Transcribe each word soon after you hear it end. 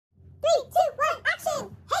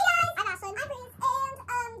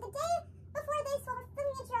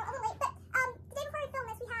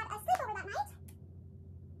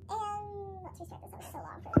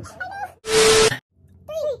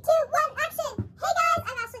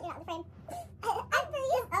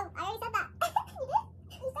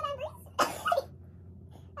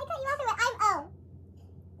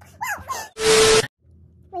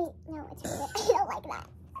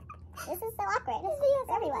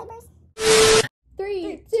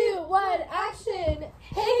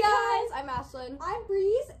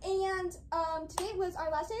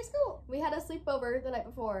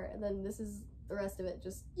before, and then this is the rest of it.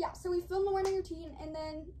 Just yeah. So we filmed the morning routine and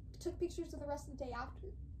then took pictures of the rest of the day after.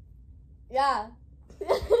 yeah. Yeah.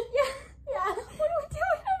 What are we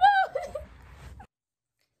doing? I don't know.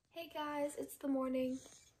 Hey guys, it's the morning.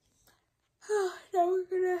 Now we're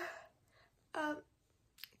gonna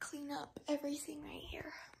clean up everything right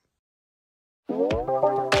here.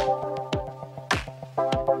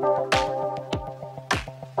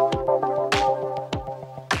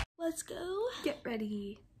 Let's go. Get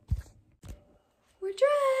ready. We're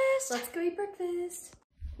dressed. Let's go eat breakfast.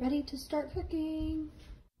 Ready to start cooking.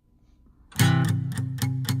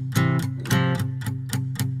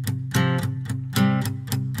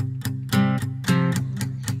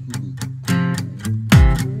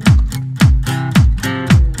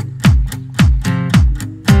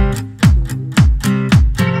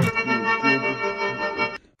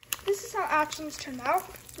 This is how Ashlyn's turned out.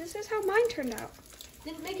 This is how mine turned out.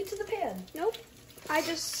 Didn't make it to the pan. Nope. I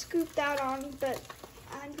just scooped out on, but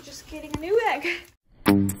I'm just getting a new egg.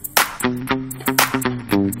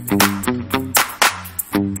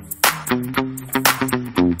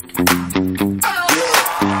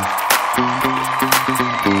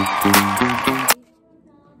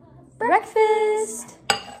 Breakfast.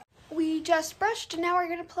 We just brushed and now we're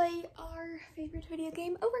gonna play our favorite video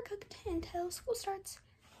game, Overcooked, until school starts.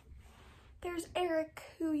 There's Eric,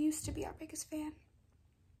 who used to be our biggest fan.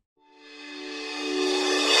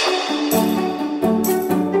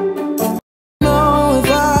 Know if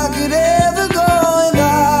I could ever go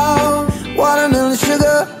without watermelon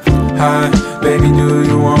sugar. Hi, baby, do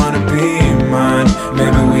you wanna be mine?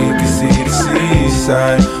 Maybe we can see the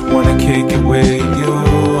seaside. Wanna kick it with you.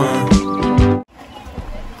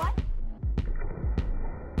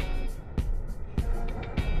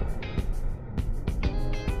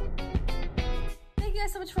 Thank you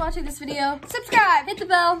guys so much for watching this video. Subscribe! Hit the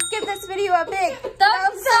bell. Give this video a big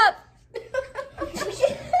Thumbs up.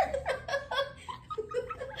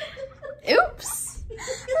 Oops.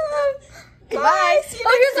 Bye.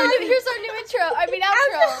 Here's our new intro. I mean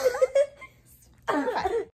outro.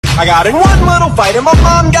 I got in one little fight and my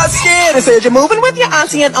mom got scared and said, you're moving with your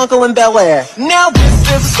auntie and uncle in Bel Air. Now this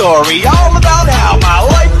is a story all about how my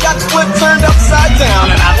life got flipped, turned upside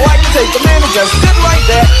down. And I'd like to take a minute, just sit right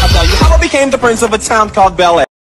there. I'll tell you how I became the prince of a town called Bel Air.